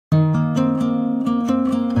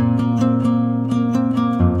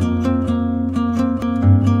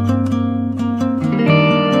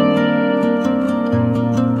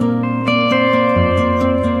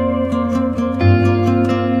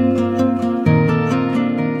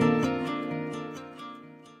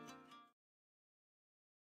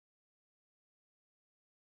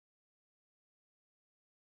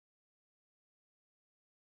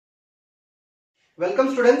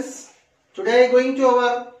Welcome students. Today I am going to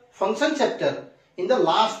our function chapter in the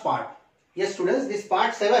last part. Yes students, this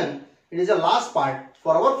part 7, it is the last part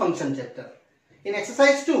for our function chapter. In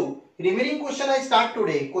exercise 2, remaining question I start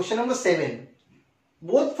today, question number 7.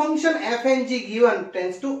 Both function f and g given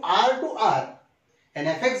tends to r and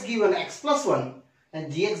fx given x plus 1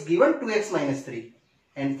 and gx given 2x minus 3.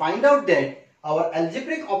 And find out that our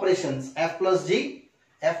algebraic operations f plus g,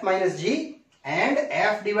 f minus g and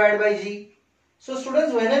f divided by g. So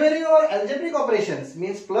students, whenever your algebraic operations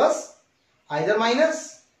means plus, either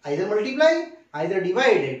minus, either multiply, either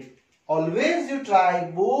divided, always you try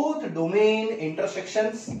both domain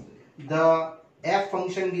intersections, the f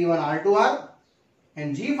function given r to r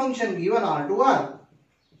and g function given r to r.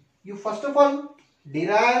 You first of all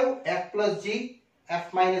derive f plus g,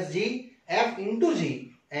 f minus g, f into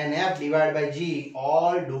g and f divided by g,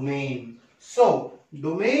 all domain. So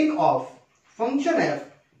domain of function f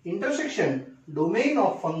intersection domain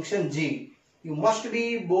of function g, you must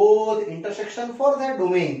be both intersection for their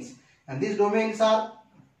domains, and these domains are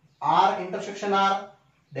r intersection r.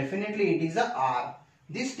 Definitely it is a r.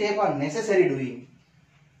 This step are necessary doing.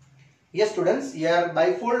 Yes students, here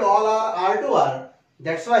by fold all are r to r,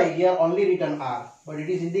 that's why here only written r, but it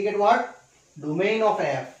is indicate what? Domain of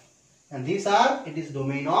f, and these are, it is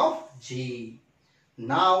domain of g.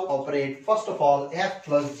 Now operate first of all f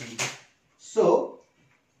plus g. So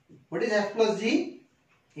what is f plus g?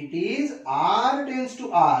 It is r tends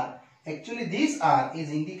to r. Actually this r is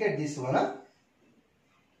indicate this one.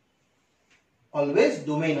 Always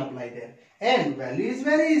domain apply there. And value is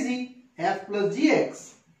very easy. F plus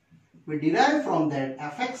gx. We derive from that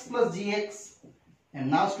fx plus gx.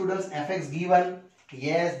 And now students, fx given.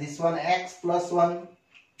 Yes, this one x plus 1.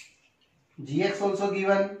 Gx also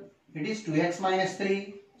given. It is 2x minus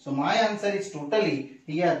 3. So my answer is totally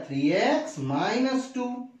here 3x minus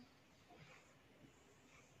 2.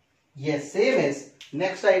 Yes, same as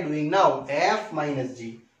next I am doing now f minus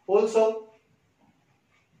g. Also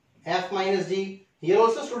f minus g. Here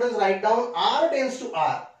also students write down r tends to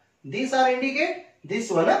r. These are indicate this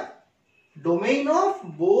one domain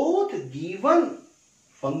of both given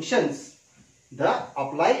functions, the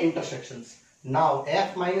apply intersections. Now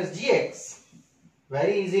f minus gx,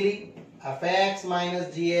 very easily fx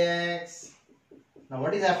minus gx. Now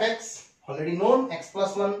what is fx? Already known, x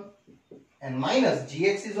plus 1. And minus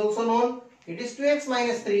gx is also known, it is 2x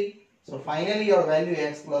minus 3. So finally your value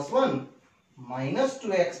x plus 1 minus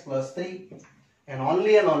 2x plus 3. And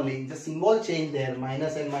only the symbol change there,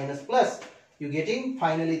 minus and minus plus. You getting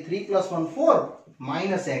finally 3 plus 1 4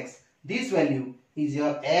 minus x. This value is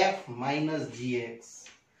your f minus gx.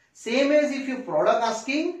 Same as if you product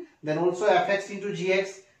asking, then also fx into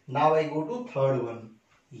gx. Now I go to third one.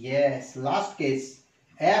 Yes, last case,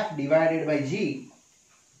 f divided by g.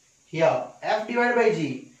 Here f divided by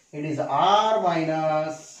g, it is r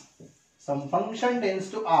minus some function tends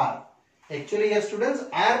to r. Actually here students,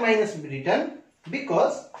 r minus be written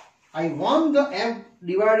because I want the f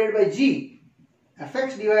divided by g,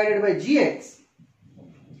 fx divided by gx.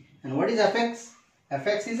 And what is fx?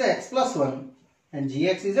 Fx is a x plus 1 and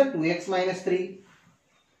gx is a 2x minus 3.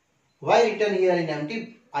 Why written here in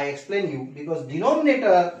empty? I explain you, because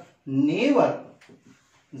denominator never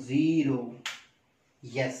 0.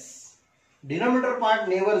 Yes. Denominator part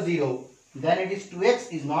never 0, then it is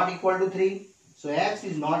 2x is not equal to 3. So x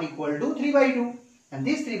is not equal to 3 by 2. And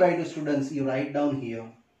this 3 by 2 students you write down here.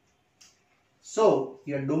 So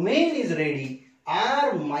your domain is ready,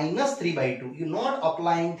 r minus 3 by 2. You are not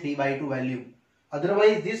applying 3 by 2 value.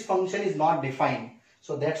 Otherwise this function is not defined.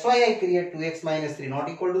 So that's why I create 2x minus 3 not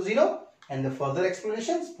equal to 0. And the further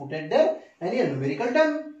explanations put it there and your numerical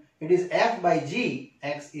done. It is f by g,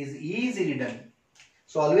 x is easily done.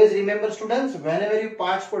 So always remember students, whenever you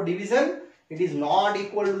parts for division, it is not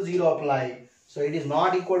equal to 0 apply. So it is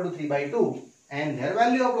not equal to 3 by 2 and their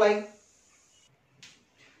value apply.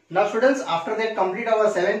 Now students, after that complete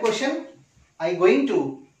our 7 question, I going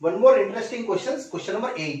to one more interesting questions, question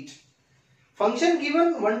number 8. Function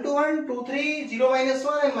given 1 to 1, 2, 3, 0 minus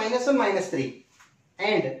 1 and minus 1 minus 3.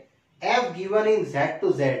 And f given in z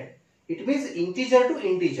to z. It means integer to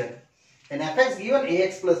integer. And fx given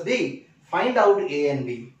ax plus b. Find out a and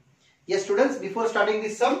b. Yes students, before starting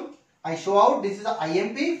this sum, I show out this is a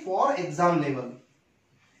IMP for exam level.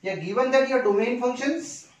 You are given that your domain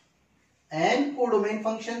functions and codomain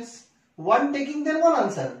functions, one taking then one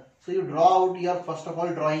answer. So you draw out your first of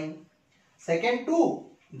all drawing, second 2,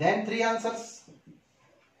 then 3 answers.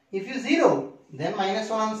 If you 0, then minus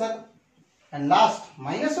 1 answer, and last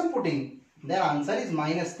minus 1 putting, then answer is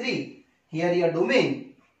minus 3. Here your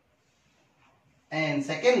domain, and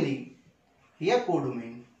secondly here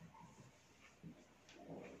codomain.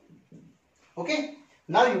 Okay.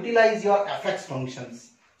 Now utilize your fx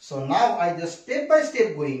functions. So now I just step by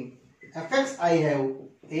step going. Fx I have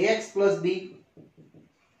ax plus b.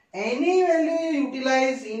 Any value you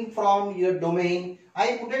utilize in from your domain,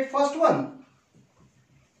 I put it first one.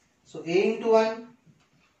 So a into 1.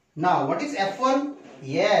 Now what is f1?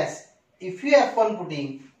 Yes, if you f1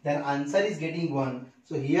 putting, then answer is getting 1.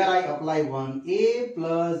 So here I apply 1. A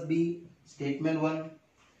plus b, statement 1.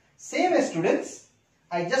 Same as students,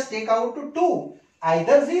 I just take out to 2.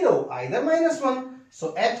 Either 0, either minus 1.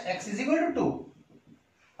 So x is equal to 2.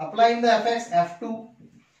 Applying the fx, f2.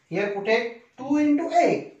 Here put it 2 into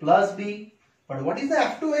a plus b. But what is the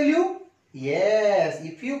f2 value? Yes,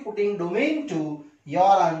 if you putting domain 2,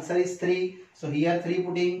 your answer is 3. So here 3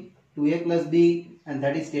 putting 2a plus b, and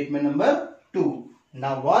that is statement number 2.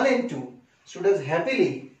 Now 1 and 2. Students,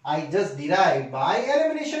 happily I just derive by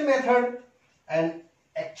elimination method, and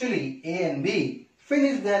actually a and b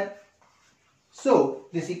finished that. So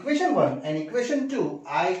this equation 1 and equation 2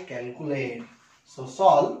 I calculate. So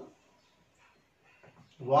solve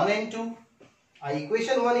 1 and 2.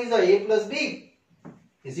 Equation 1 is a plus b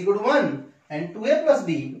is equal to 1 and 2a plus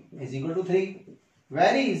b is equal to 3.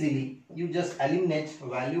 Very easily you just eliminate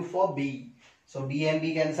value for b. So b and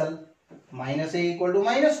b cancel. Minus a equal to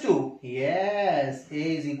minus 2. Yes, a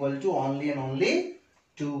is equal to only and only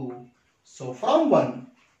 2. So from 1,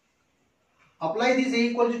 apply this a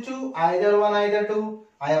equal to 2, either 1 either 2.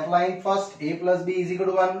 I apply first a plus b is equal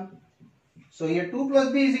to 1. So here 2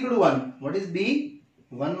 plus b is equal to 1. What is b?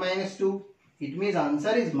 1 minus 2. It means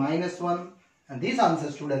answer is minus 1. And this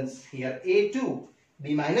answer, students, here a2,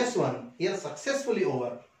 b minus 1, here successfully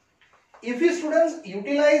over. If you students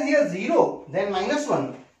utilize here 0, then minus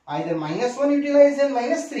 1. Either minus 1 utilize and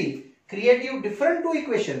minus 3. Create you different two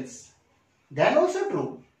equations. Then also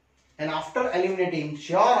true. And after eliminating,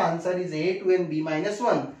 sure answer is a2 and b minus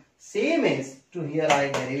 1. Same as to here I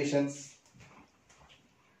derivations.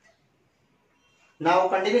 Now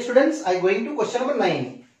continue, students. I going to question number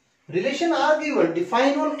 9. Relation R given,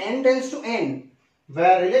 define on n tends to n,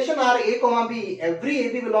 where relation R a comma b, every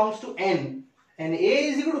ab belongs to n, and a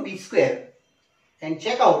is equal to b square. And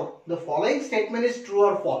check out the following statement is true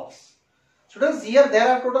or false. Students, here there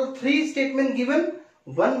are total 3 statements given.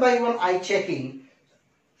 One by one I checking.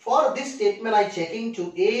 For this statement I checking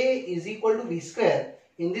to a is equal to b square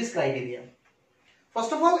in this criteria.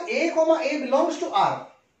 First of all, a comma a belongs to R.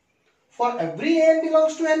 For every a n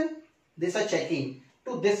belongs to n, this are checking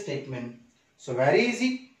to this statement. So very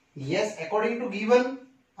easy. Yes, according to given,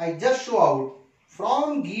 I just show out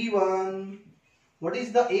from given. What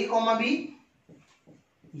is the a comma b?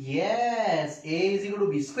 Yes, a is equal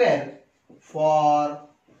to b square for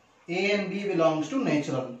a and b belongs to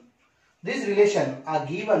natural. This relation are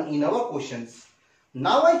given in our questions.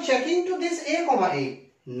 Now I checking to this a comma a.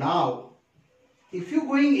 Now, if you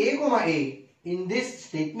going a comma a in this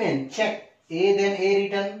statement, check a then a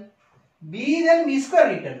written, b then b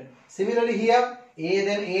square written. Similarly here, a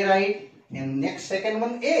then a write, and next second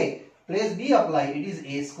one a, place b apply, it is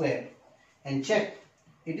a square. And check,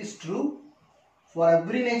 it is true for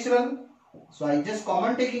every natural. So I just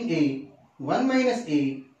common taking a, 1 minus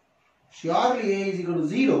a, surely a is equal to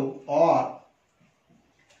 0, or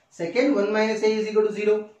second 1 minus a is equal to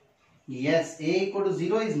 0. Yes, a equal to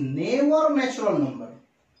 0 is never natural number.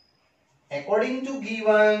 According to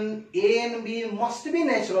given, a and b must be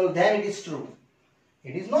natural, then it is true.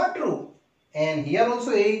 It is not true. And here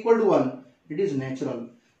also a equal to 1, it is natural.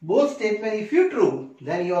 Both statement, if you true,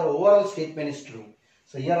 then your overall statement is true.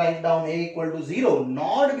 So here write down a equal to 0,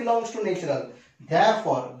 not belongs to natural.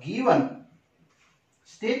 Therefore, given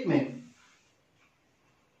statement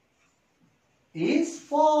is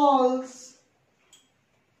false.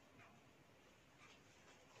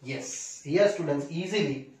 Yes, here students,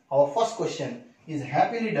 easily our first question is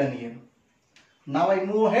happily done here. Now I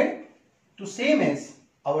move ahead to same as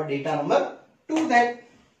our data number 2 that.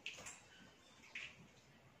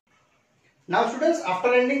 Now students,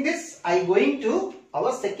 after ending this, I going to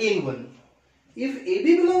our second one. If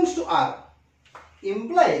AB belongs to R,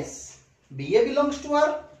 implies BA belongs to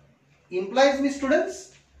R, implies me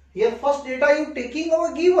students, here first data you taking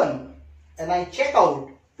our given, and I check out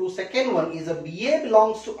to second one is a BA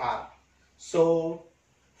belongs to R. So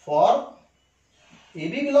for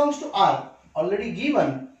AB belongs to R, already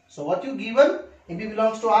given. So what you given? AB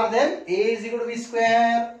belongs to R, then A is equal to B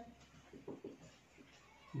square.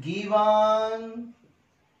 Given.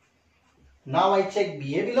 Now I check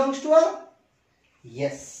BA belongs to R.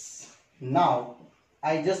 Yes. Now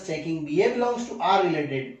I just checking BA belongs to R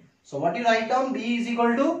related. So what you write down? B is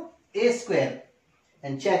equal to A square.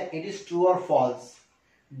 And check it is true or false.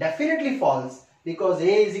 Definitely false. because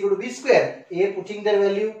A is equal to B square. A putting their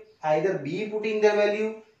value, either B putting their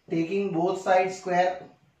value, taking both sides square.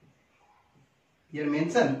 Here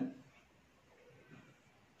mention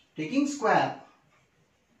taking square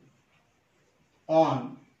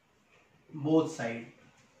on both sides.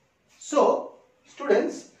 So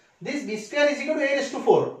students, this B square is equal to A raised to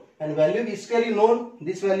 4 and value B square is known,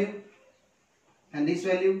 this value and this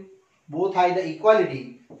value both have the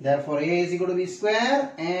equality. Therefore A is equal to B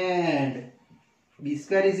square and B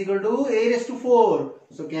square is equal to A raised to 4.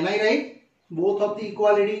 So can I write both of the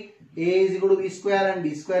equality? A is equal to B square and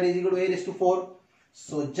B square is equal to A raised to 4.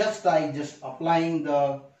 So just applying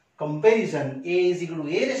the comparison, A is equal to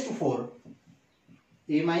A raised to 4.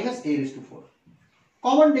 A minus A raised to 4.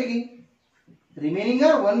 Common taking. Remaining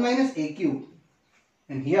are 1 minus A cube.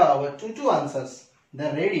 And here our two answers. They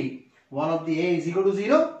are ready. One of the A is equal to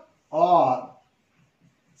 0 or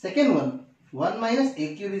second one 1 minus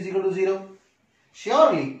A cube is equal to 0.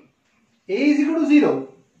 Surely A is equal to 0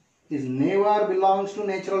 is never belongs to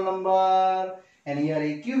natural number and here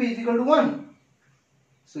A cube is equal to 1.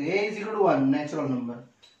 So A is equal to 1 natural number.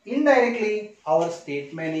 Indirectly our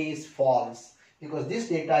statement is false because this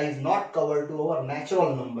data is not covered to our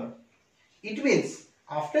natural number. It means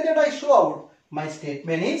after that I show out my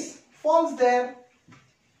statement is false there.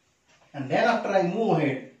 And then after I move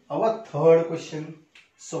ahead, our third question.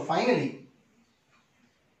 So finally,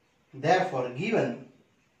 therefore given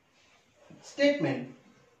statement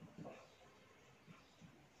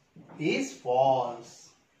is false.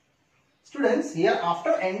 Students, here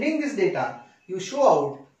after ending this data, you show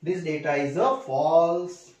out this data is a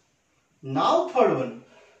false. Now third one.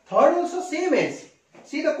 Third also same as,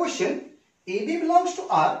 see the question, AB belongs to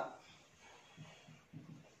R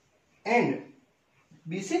and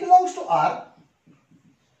BC belongs to R,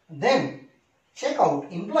 then check out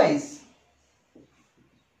implies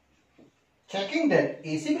checking that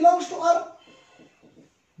AC belongs to R.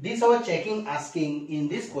 This our checking asking in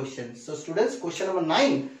this question. So students, question number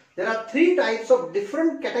 9, there are 3 types of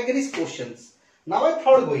different categories questions. Now I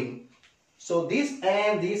third going. So this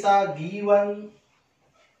and these are given,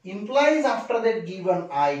 implies after that given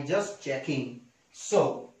I just checking.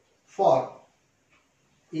 So for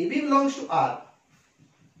AB belongs to R,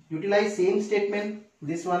 utilize same statement,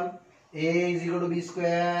 this one, A is equal to B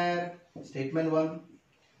square, statement 1.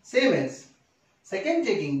 Same as second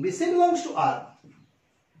checking, BC belongs to R.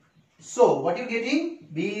 So what you getting?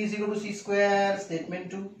 B is equal to C square, statement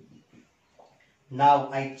 2. Now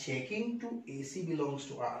I checking to AC belongs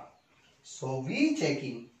to R. So we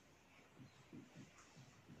checking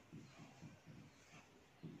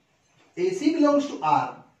AC belongs to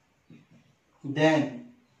R. Then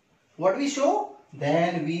what we show?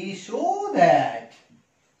 Then we show that,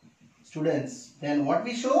 students, then what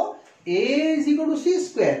we show? A is equal to C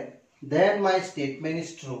square. Then my statement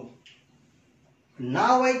is true.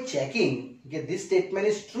 Now I checking, okay, this statement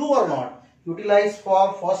is true or not. Utilize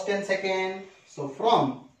for first and second. So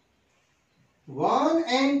from 1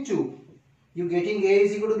 and 2, you getting A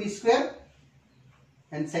is equal to B square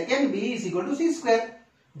and second B is equal to C square.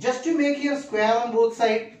 Just to make here square on both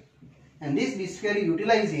sides and this B square you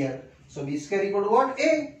utilize here. So B square equal to what?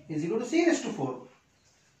 A is equal to C raised to 4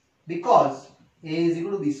 because A is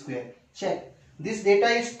equal to B square. Check. This data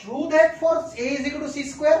is true that for A is equal to C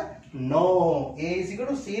square? No. A is equal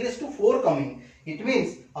to C raised to 4 coming. It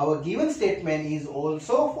means our given statement is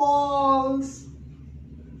also false.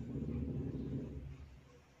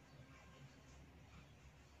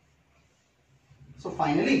 So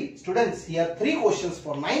finally, students, here 3 questions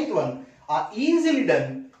for 9th one are easily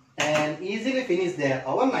done and easily finished there,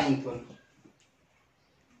 our 9th one.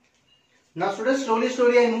 Now students,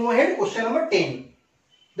 slowly I move ahead. Question number 10.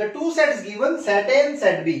 The two sets given, set A and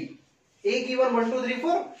set B. A given 1, 2, 3,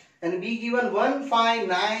 4 and B given 1, 5,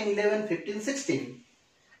 9, 11, 15, 16.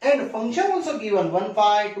 And function also given 1,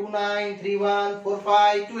 5, 2, 9, 3, 1, 4,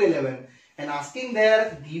 5, 2, 11. And asking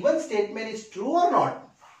their given statement is true or not.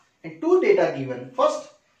 And 2 data given. First,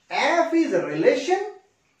 f is a relation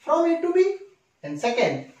from A to B. And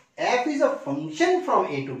second, f is a function from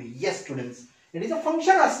A to B. Yes students, it is a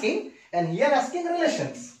function asking and here asking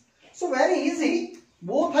relations. So very easy.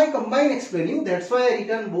 Both I combine explain you. That's why I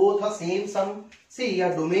written both are same sum. See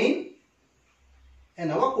here domain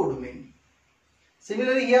and our codomain.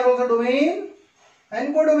 Similarly here also domain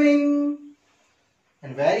and codomain.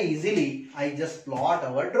 And very easily I just plot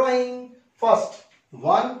our drawing. First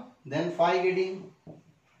 1, then 5 getting,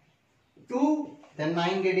 2, then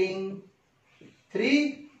 9 getting,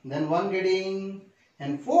 3, then 1 getting,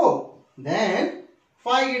 and 4, then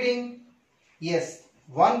 5 getting. Yes,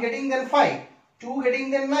 1 getting then 5, 2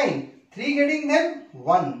 getting then 9, 3 getting then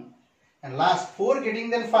 1. and last 4 getting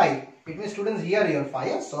then 5. It means students here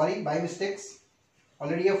 5. Sorry, by mistakes.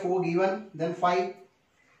 Already a 4 given, then 5.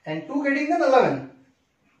 And 2 getting then 11.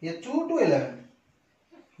 Here 2 to 11.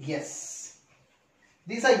 Yes.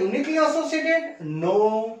 These are uniquely associated?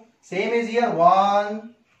 No. Same as here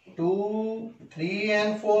 1, 2, 3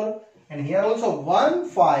 and 4. And here also 1,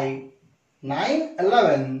 5, 9,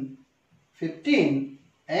 11, 15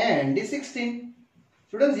 and 16.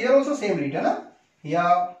 Students, here also same written. Huh?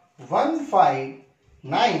 Here 1, 5,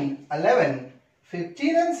 9, 11,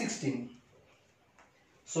 15 and 16.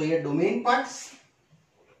 So here domain parts.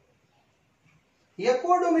 Here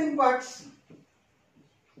codomain parts.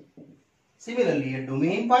 Similarly, here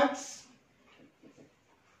domain parts.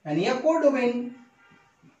 And here codomain.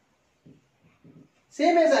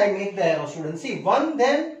 Same as I make the arrow, students. See, 1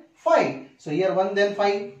 then 5. So here 1 then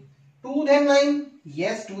 5. 2 then 9.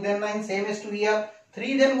 Yes, 2 then 9. Same as 2 here.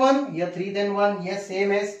 3 then 1. Here 3 then 1. Yes,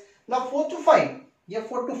 same as. Now 4 to 5. Here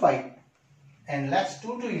 4 to 5. And last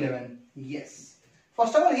 2 to 11. Yes.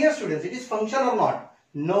 First of all, here students, it is function or not?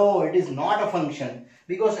 No, it is not a function.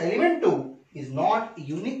 Because element 2 is not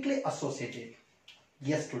uniquely associated.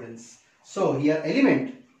 Yes, students. So here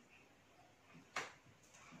element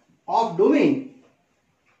of domain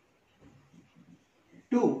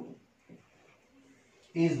 2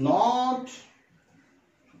 is not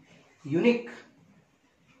uniquely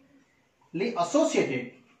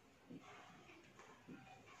associated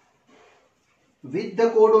with the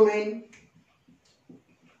codomain.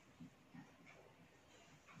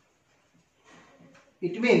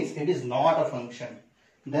 It means it is not a function.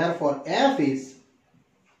 Therefore, f is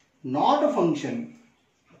not a function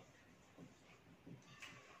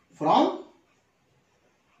from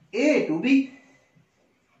A to B.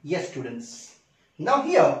 Yes, students. Now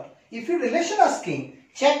here, if you relation asking,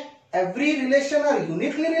 check every relation are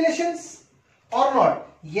uniquely relations or not.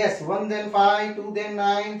 Yes, 1 then 5, 2 then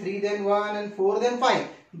 9, 3 then 1 and 4 then 5.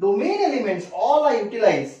 Domain elements all are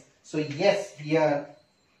utilized. So yes, here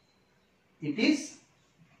it is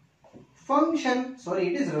function, sorry,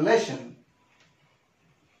 it is relation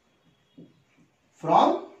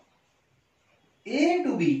from A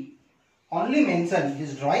to B. Only mention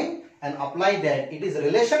his drawing and apply that it is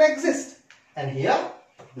relation exists, and here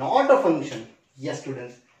not a function. Yes,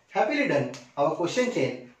 students, happily done our question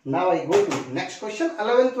chain. Now I go to next question,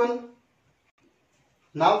 11th one.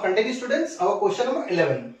 Now continue, students, our question number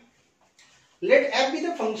 11. Let f be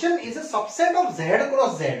the function is a subset of z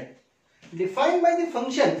cross z defined by the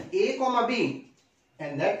function a comma b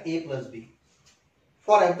and that a plus b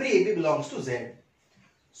for every ab belongs to z.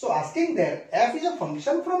 So asking that f is a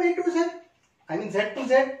function from a to z, I mean z to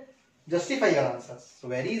z. Justify your answers. So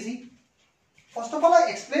very easy. First of all, I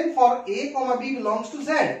explain for a comma b belongs to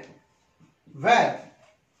z, where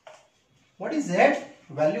what is z?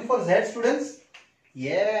 Value for z, students?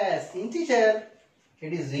 Yes, integer.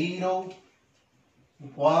 It is 0,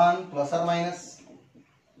 1, plus or minus,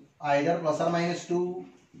 either plus or minus 2,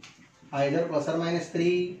 either plus or minus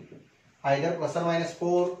 3, either plus or minus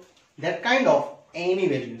 4, that kind of any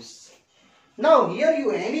values. Now here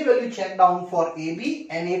you any value check down for AB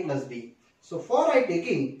and A plus B. So for I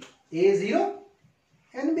taking A0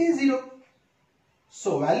 and B0.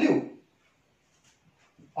 So value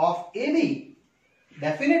of AB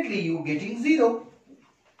definitely you getting 0.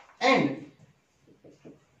 And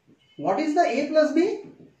what is the A plus B?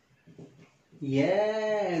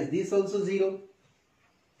 Yes, this also 0.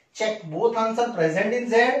 Check both answer present in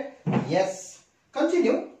Z. Yes.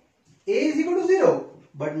 Continue. A is equal to 0.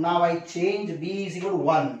 But now I change B is equal to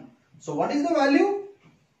 1. So what is the value?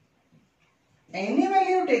 Any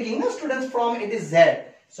value taking, students, from it is Z.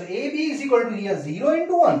 So AB is equal to here 0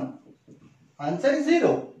 into 1. Answer is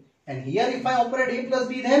 0. And here if I operate A plus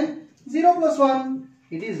B, then 0 plus 1.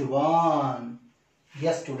 It is 1.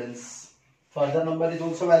 Yes, students. Further number is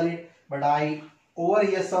also valid. But I over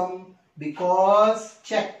here sum because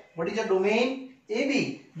check. What is your domain?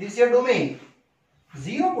 AB. This is your domain.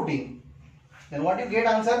 0 putting. Then what you get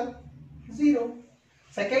answer? 0.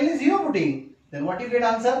 Secondly, 0 putting. Then what you get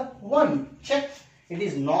answer? 1. Check. It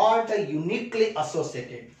is not uniquely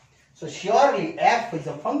associated. So surely f is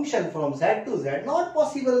a function from z to z. Not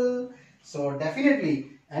possible. So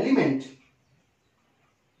definitely element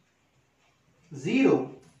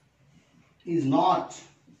 0 is not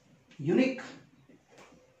uniquely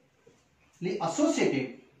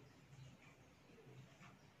associated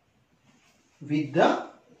with the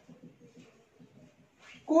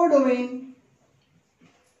codomain.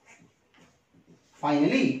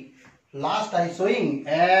 Finally, last I showing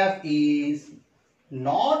f is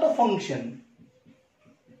not a function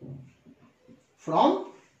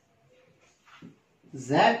from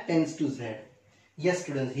Z tends to Z. Yes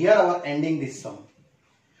students, here our ending this sum.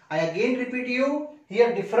 I again repeat you,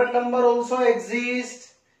 here different number also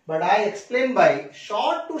exists, but I explain by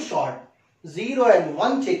short to short, 0 and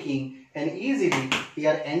 1 checking, and easily we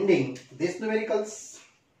are ending this numericals.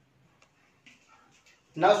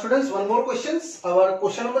 Now students, one more questions. Our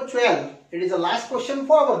question number 12. It is the last question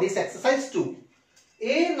for our this exercise 2.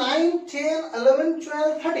 A 9, 10, 11,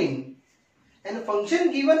 12, 13. And the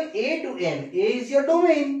function given a to n. A is your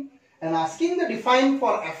domain. And asking the define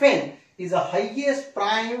for fn is the highest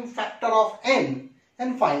prime factor of n.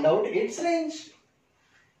 And find out its range.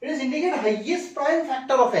 It is indicate highest prime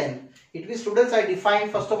factor of n. It means students, I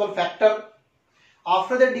defined first of all factor.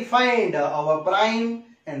 After that defined our prime.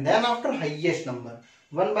 And then after highest number.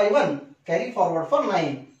 One by one, carry forward for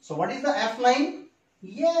 9. So what is the F9?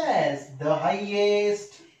 Yes, the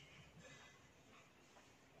highest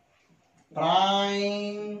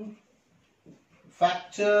prime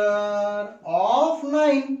factor of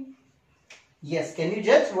 9. Yes, can you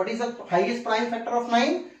judge what is the highest prime factor of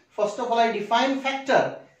 9? First of all, I define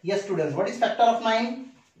factor. Yes, students, what is factor of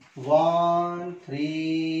 9? 1,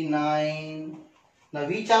 3, 9. Now,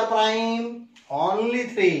 which are prime? Only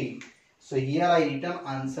 3. So here I written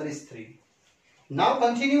answer is 3. Now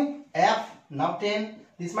continue F. Now 10.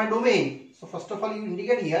 This is my domain. So first of all you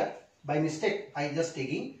indicate here. By mistake I just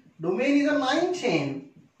taking. Domain is a 9, 10,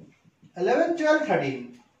 11, 12,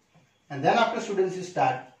 13. And then after students you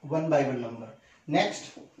start one by one number.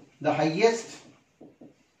 Next, the highest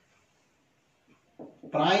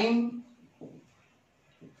prime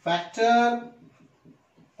factor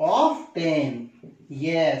of 10.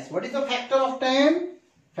 Yes. What is the factor of 10?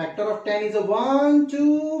 Factor of 10 is a 1,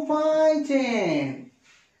 2, 5, 10.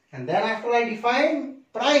 And then after I define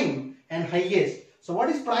prime and highest. So what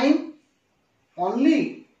is prime?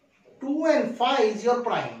 Only 2 and 5 is your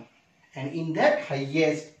prime. And in that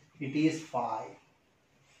highest, it is 5.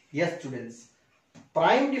 Yes, students.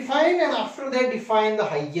 Prime define and after that define the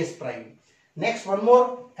highest prime. Next, one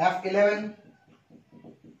more. F11.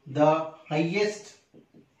 The highest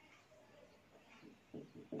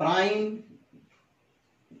prime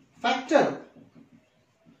factor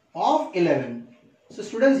of 11. So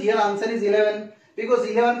students, here answer is 11 because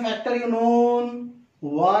 11 factor you know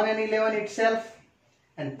 1 and 11 itself,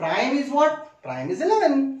 and prime is what? Prime is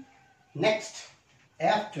 11. Next,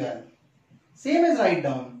 F12. Same as write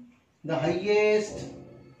down the highest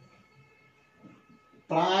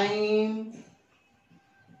prime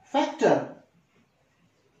factor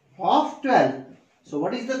of 12. So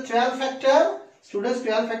what is the 12 factor? Students,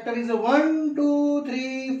 12 factor is a 1, 2,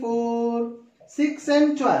 3, 4, 6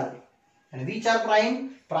 and 12. And which are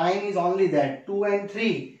prime? Prime is only that 2 and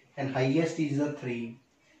 3 and highest is a 3.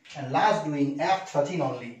 And last doing F13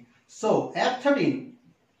 only. So F13,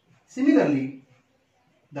 similarly,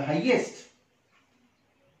 the highest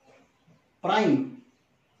prime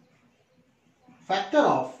factor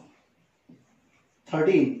of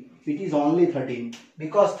 13, it is only 13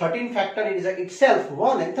 because 13 factor is itself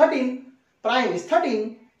 1 and 13. Prime is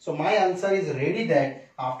 13. So my answer is ready that.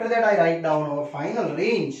 After that I write down our final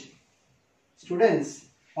range. Students,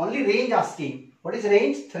 only range asking. What is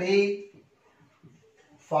range? 3,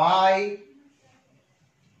 5,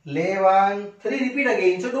 11. 3 repeat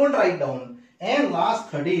again. So don't write down. And last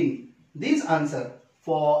 13. This answer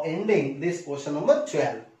for ending this question number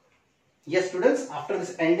 12. Yes students, after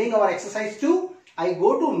this ending our exercise 2, I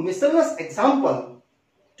go to miscellaneous example.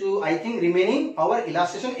 To I think remaining our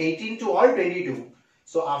illustration 18 to all 22.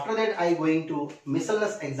 So after that I going to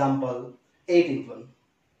miscellaneous example 18th one.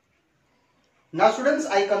 Now students,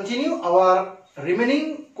 I continue our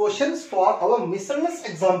remaining questions for our miscellaneous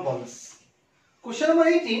examples. Question number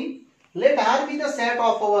 18. Let R be the set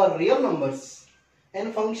of our real numbers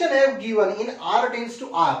and function f given in R tends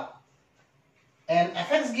to R and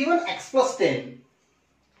fx given x plus 10.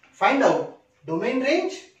 Find out domain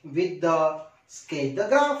range with the sketch the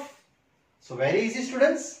graph. So very easy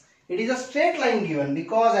students. It is a straight line given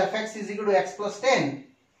because fx is equal to x plus 10.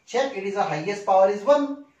 Check, it is the highest power is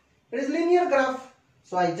 1. It is linear graph.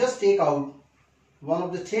 So I just take out one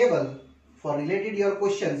of the table for related your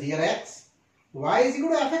questions. Here x, y is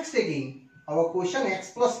equal to fx taking our question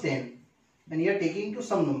x plus 10. And here taking to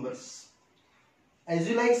some numbers. As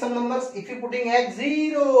you like some numbers, if you putting x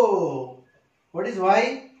 0, what is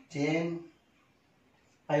y? 10.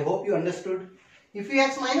 I hope you understood. If you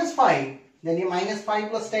x minus 5, then you minus 5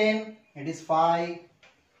 plus 10, it is 5.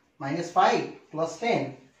 Minus 5 plus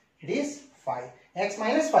 10, it is 5. X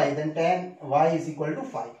minus 5, then 10, y is equal to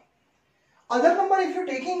 5. Other number if you are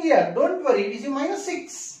taking here, don't worry, it is minus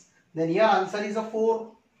 6. Then your answer is a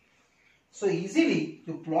 4. So easily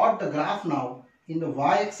you plot the graph now in the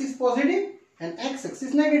y-axis positive and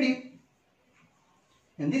x-axis negative.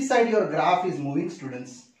 And this side your graph is moving,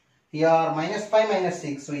 students. Here -5,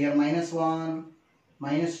 -6. So here -1,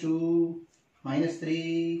 -2,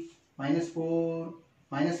 -3, -4,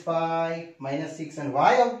 -5, -6 and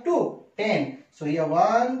y up to 10. So here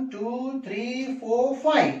 1, 2, 3, 4,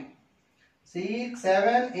 5, 6,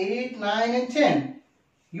 7, 8, 9 and 10.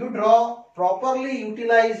 You draw, properly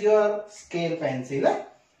utilize your scale pencil.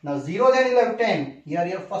 Now 0 then you'll have 10. Here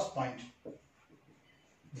your first point.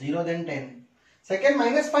 0 then 10. Second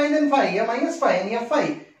 -5 then 5. Here -5 and here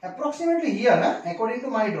 5. Approximately here, according to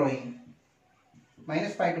my drawing.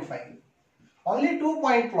 -5 to 5. Only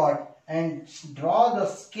 2-point plot and draw the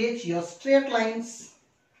sketch your straight lines.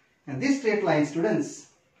 And this straight line, students,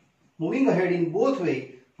 moving ahead in both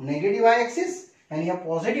way, negative y-axis and your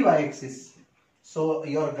positive y-axis. So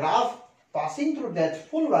your graph passing through that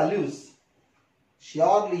full values,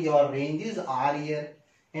 surely your ranges are here.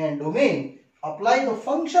 And domain, apply the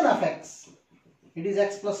function of x. It is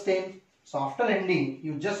x plus 10. So after ending,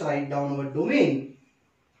 you just write down our domain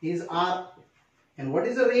is R. And what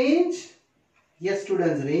is the range? Yes,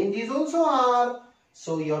 students, range is also R.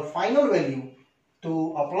 So your final value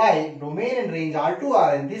to apply domain and range R to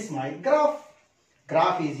R, and this my graph.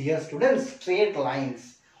 Graph is here, students, straight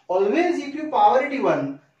lines. Always if you power it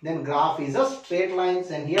even, then graph is a straight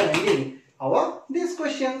lines, and here ending our these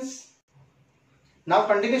questions. Now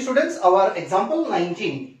continue, students, our example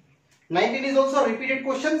 19. 19 is also repeated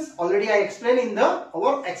questions. Already I explained in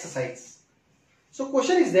our exercise. So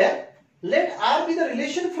question is there. Let R be the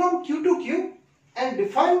relation from Q to Q and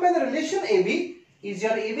defined by the relation AB is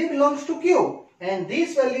your AB belongs to Q, and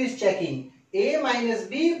this value is checking. A minus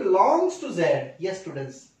B belongs to Z. Yes,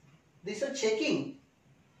 students. This is checking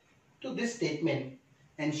to this statement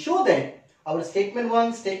and show that our statement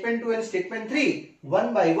 1, statement 2 and statement 3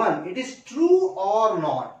 one by one, it is true or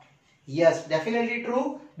not. Yes, definitely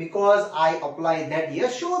true, because I apply that here,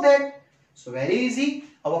 show that. So very easy.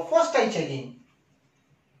 Our first I checking.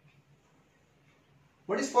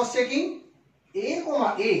 What is first checking? A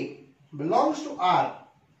comma A belongs to R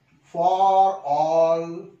for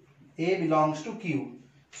all A belongs to Q.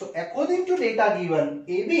 So according to data given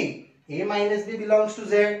AB, A minus B belongs to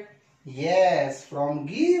Z. Yes, from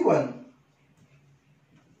given.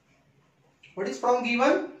 What is from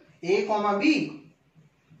given? A comma B.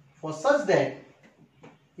 For such that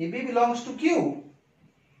AB belongs to Q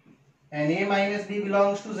and A minus B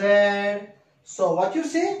belongs to Z. So what you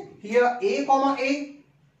say? Here A comma A.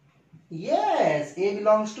 Yes, A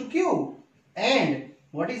belongs to Q. And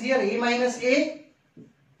what is here? A minus A?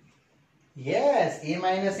 Yes, A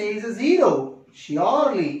minus A is a 0.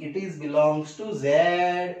 Surely it is belongs to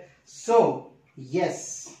Z. So,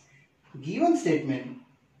 yes, given statement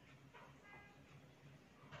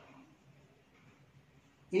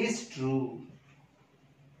is true.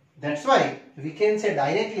 That's why we can say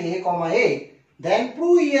directly A comma A. Then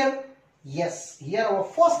prove here. Yes, here our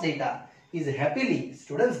first data is happily,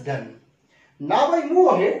 students, done. Now I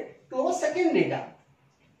move ahead to our second data.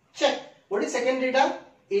 Check. What is second data?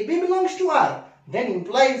 AB belongs to R. Then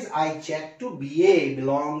implies I check to BA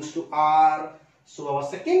belongs to R. So our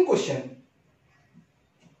second question.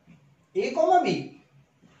 A comma B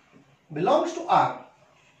belongs to R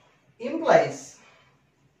implies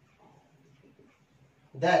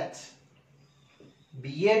that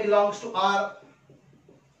BA belongs to R.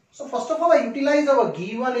 So first of all, I utilize our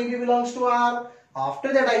given AB belongs to R.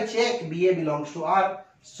 After that, I check BA belongs to R.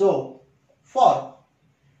 So for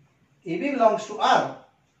AB belongs to R,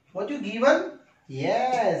 what you given?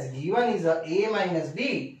 Yes, given is a minus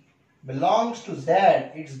B belongs to Z.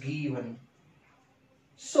 It's given.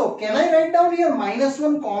 So can I write down here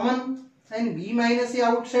 -1 common and B minus A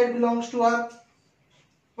outside belongs to R?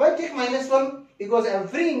 Why take -1? Because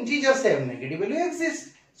every integers have negative value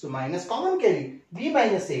exists. So minus common carry, B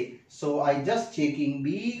minus A. So I just checking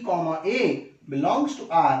B comma A belongs to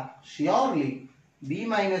R. Surely B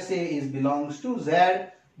minus A is belongs to Z,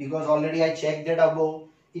 because already I checked that above.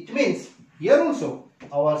 It means here also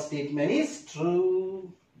our statement is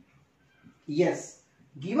true. Yes,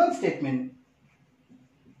 given statement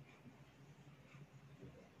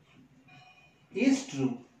is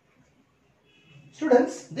true.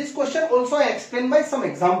 Students, this question also I explain by some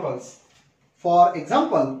examples. For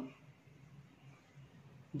example,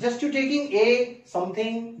 just you taking A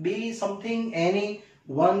something, B something, any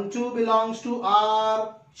 1, 2 belongs to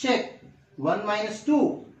R, check. 1 minus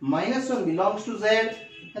 2, -1 belongs to Z,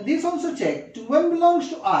 and this also check. 2, 1 belongs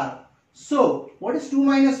to R. So, what is 2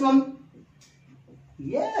 minus 1?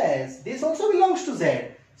 Yes, this also belongs to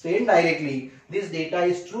Z. So, indirectly, this data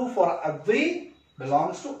is true for every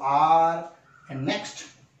belongs to R And next,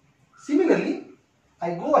 similarly,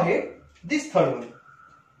 I go ahead this third one.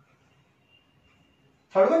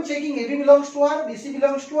 Third one checking AB belongs to R, BC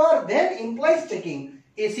belongs to R, then implies checking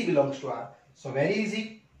AC belongs to R. So very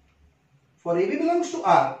easy. For AB belongs to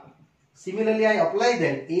R, similarly I apply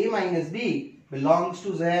that A minus B belongs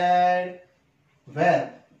to Z,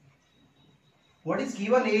 where what is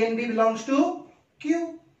given? A and B belongs to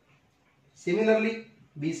Q. Similarly,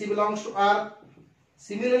 BC belongs to R.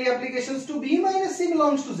 Similarly, applications to B minus C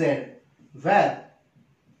belongs to Z, where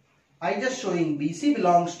I just showing BC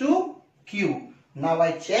belongs to Q. Now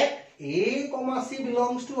I check A comma C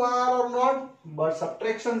belongs to R or not, but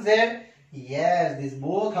subtraction Z, yes, these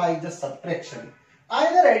both are just subtraction,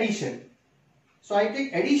 either addition. So I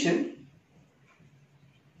take addition,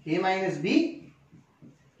 A minus B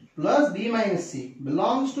plus B minus C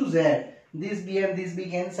belongs to Z. This B and this B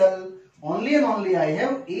cancel. Only and only I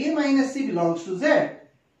have A minus C belongs to Z.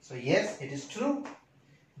 So yes, it is true.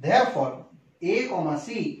 Therefore, A comma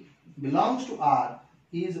C belongs to R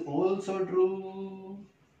is also true.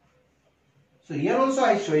 So here also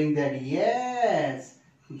I am showing that yes,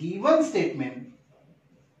 given statement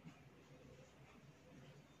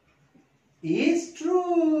is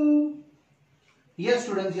true. Here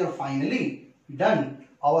students, you are finally done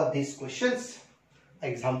these questions.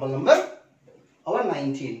 Example number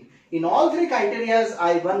 19. In all three criteria,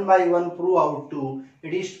 I one by one prove out to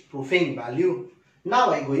it is proving value.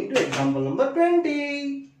 Now I go into example number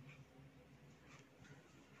 20.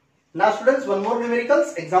 Now students, one more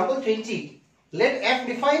numericals. Example 20. Let f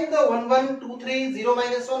define the 1, 1, 2, 3, 0,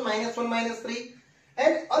 minus 1, minus 1, minus 3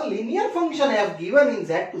 and a linear function f given in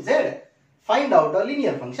z to z. Find out a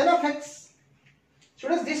linear function of x.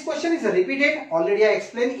 Students, this question is repeated. Already I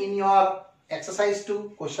explained in your exercise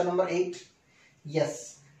 2, question number 8.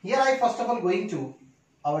 Yes. Here I first of all going to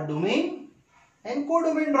our domain and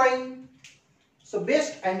codomain drawing. So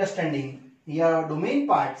best understanding, here domain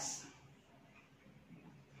parts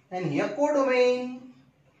and here codomain.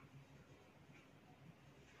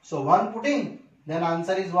 So 1 putting, then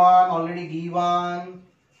answer is 1 already given,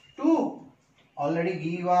 2 already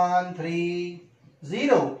given, 3,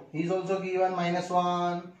 0 is also given, minus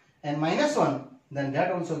 1 and minus 1, then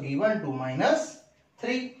that also given to minus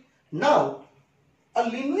 3. Now a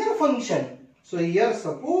linear function. So here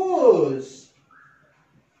suppose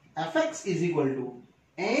fx is equal to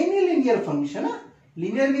any linear function.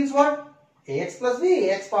 Linear means what? Ax plus b,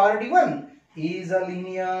 ax power d1 is a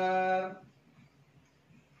linear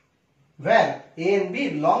where a and b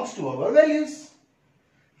belongs to our values.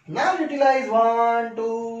 Now utilize 1,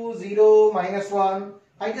 2, 0, minus 1.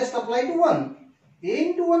 I just apply to 1. A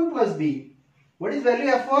into 1 plus b. What is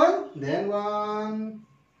value f1? Then 1.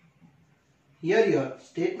 Here your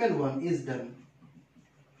statement 1 is done.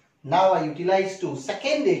 Now I utilize to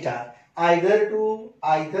second data, either 2,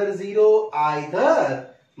 either 0,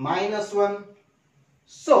 either minus 1.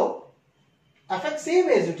 So fx same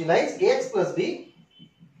as utilize ax plus b.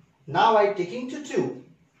 Now I taking to 2.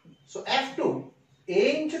 So f2,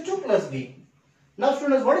 a into 2 plus b. Now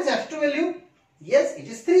students, what is f2 value? Yes, it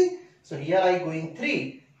is 3. So here I going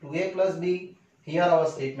 3, 2a plus b. Here our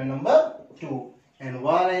statement number 2. And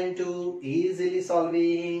 1 and 2 easily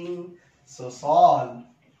solving. So solve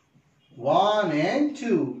 1 and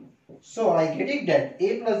 2. So I get it that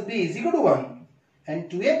a plus b is equal to 1 and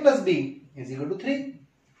 2a plus b is equal to 3.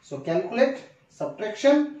 So calculate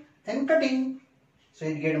subtraction and cutting. So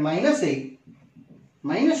it get minus a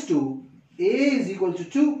minus 2, a is equal to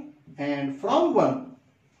 2 and from 1.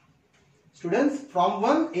 Students, from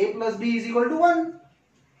 1 a plus b is equal to 1.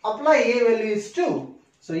 Apply a value is 2.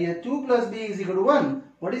 So here 2 plus b is equal to 1.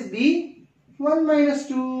 What is b? 1 minus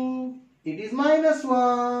 2. It is minus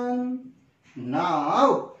 1.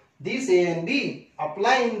 Now this a and b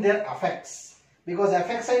apply in their fx. Because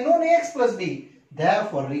fx I know ax plus b.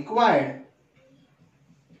 Therefore required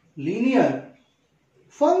linear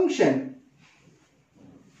function.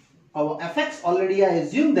 Our fx already I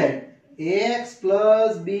assume that ax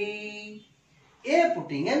plus b. A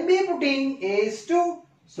putting and b putting. A is 2.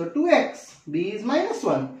 So 2x, b is minus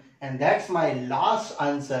 1 and that's my last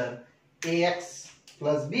answer, ax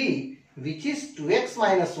plus b, which is 2x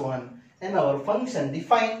minus 1 and our function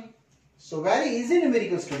defined. So very easy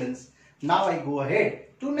numerical students. Now I go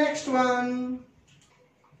ahead to next one.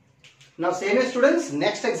 Now same as students,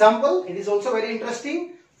 next example, it is also very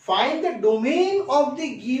interesting. Find the domain of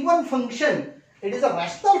the given function. It is a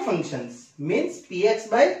rational functions, means px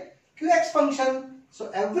by qx function. So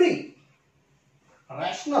every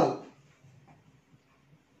rational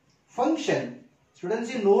function,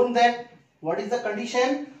 students, you know that what is the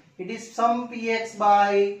condition? It is sum px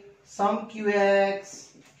by sum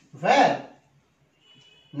qx, where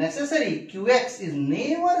necessary qx is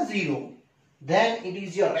never 0, then it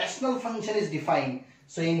is your rational function is defined.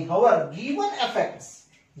 So in our given fx,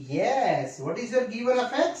 yes, what is your given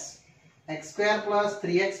fx? X square plus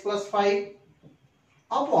 3x plus 5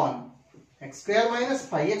 upon x square minus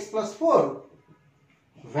 5x plus 4,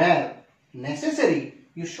 where necessary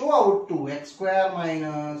you show out to x square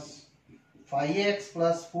minus 5x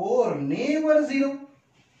plus 4 never 0.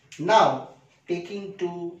 Now taking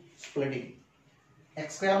to splitting,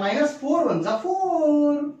 x square minus 4 ones are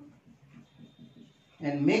 4,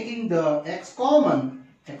 and making the x common,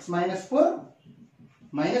 x minus 4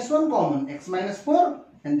 minus 1 common, x minus 4,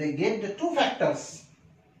 and they get the two factors.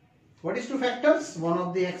 What is two factors? One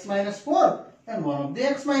of the x minus 4 and one of the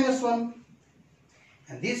x minus 1.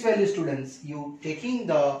 And these value, students, you taking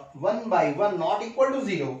the 1 by 1 not equal to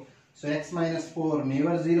 0. So x minus 4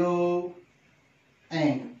 never 0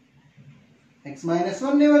 and x minus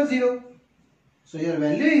 1 never 0. So your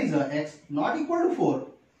value is x not equal to 4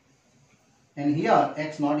 and here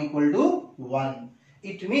x not equal to 1.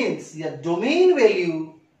 It means your domain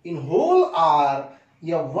value in whole R,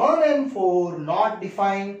 your 1 and 4 not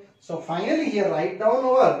defined. So finally here write down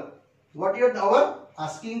our, what our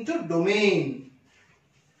asking to domain,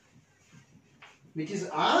 which is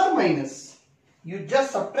R minus, you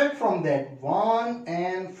just subtract from that 1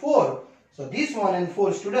 and 4. So this 1 and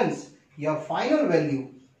 4, students, your final value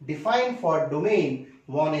defined for domain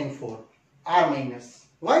 1 and 4, R minus.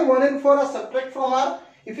 Why 1 and 4 are subtract from R?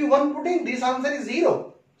 If you 1 putting, this answer is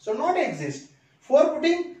 0, so not exist. 4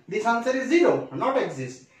 putting, this answer is 0, not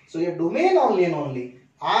exist. So your domain only and only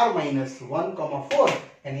R minus 1, 4,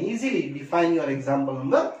 and easily define your example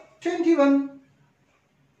number 21.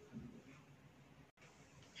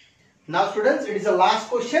 Now students, it is the last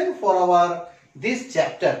question for our this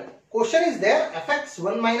chapter. Question is there, fx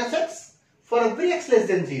 1 minus x for every x less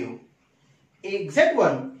than 0. Exact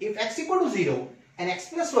one if x equal to 0 and x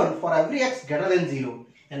plus 1 for every x greater than 0,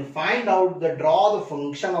 and find out the draw the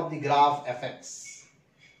function of the graph fx.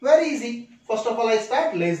 Very easy. First of all, I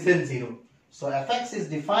start less than 0. So fx is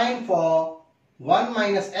defined for 1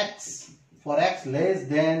 minus x for x less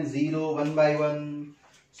than 0, 1 by 1.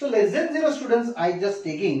 So less than 0, students, I just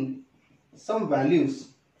taking some values,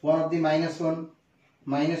 one of the minus 1,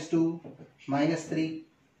 minus 2, minus 3,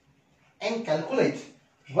 and calculate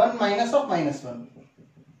 1 minus of minus 1,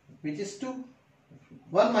 which is 2,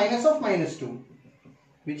 1 minus of minus 2,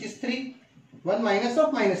 which is 3, 1 minus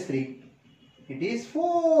of minus 3, it is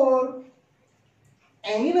 4.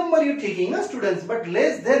 Any number you taking, students, but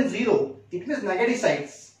less than 0, it means negative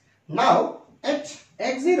sides. Now at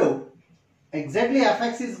x0, exactly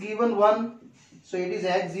fx is given 1, so it is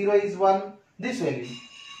x0 is 1, this value,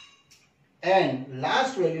 and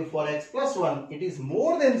last value for x plus 1, it is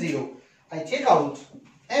more than 0. I take out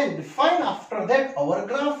and define after that our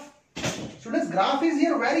graph. Students, graph is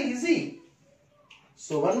here very easy.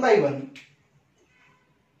 So 1 by 1,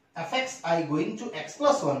 fx I going to x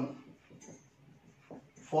plus 1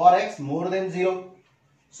 for x more than 0.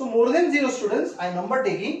 So more than 0, students, I number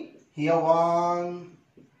taking here 1,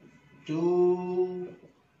 2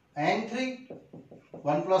 and 3.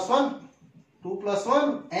 1 plus 1, 2 plus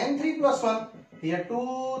 1 and 3 plus 1. Here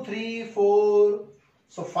 2, 3, 4.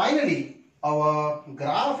 So finally our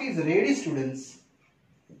graph is ready, students.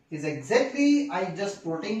 Is exactly I just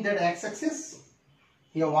plotting that x-axis.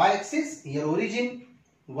 Here y-axis, here origin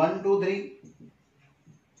 1, 2, 3,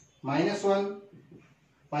 minus 1,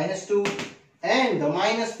 minus 2 and the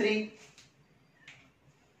minus 3.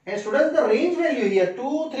 And students, the range value here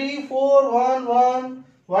 2, 3, 4, 1, 1,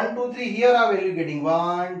 1, 2, 3. Here our value getting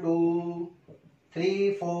 1, 2,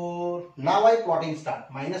 3, 4. Now I plotting start.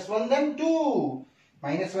 Minus 1 then 2.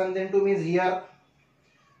 Minus 1 then 2 means here.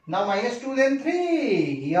 Now minus 2 then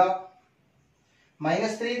 3 here.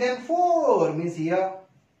 Minus 3 then 4 means here.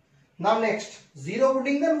 Now next 0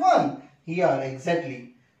 putting then 1 here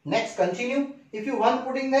exactly. Next continue. If you 1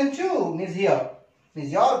 putting then 2 means here.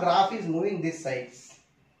 Means your graph is moving this sides.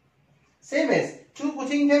 Same as 2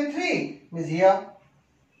 putting then 3 means here.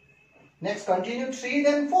 Next continue 3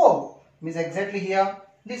 then 4 means exactly here.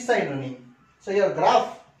 This side running. So your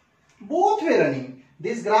graph both way running.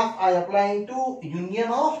 This graph I applying to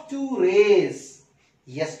union of two rays.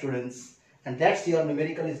 Yes, students. And that's your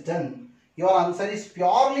numerical is done. Your answer is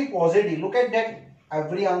purely positive. Look at that.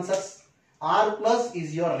 Every answer R plus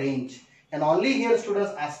is your range. And only here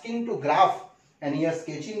students asking to graph, and here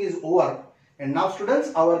sketching is over. And now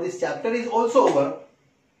students, our this chapter is also over.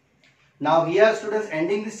 Now here students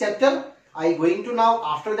ending this chapter. I going to now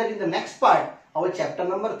after that in the next part our chapter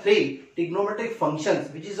number 3, trigonometric functions,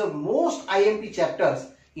 which is the most IMP chapters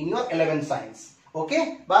in your 11th science.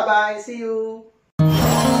 Okay, bye bye, see you.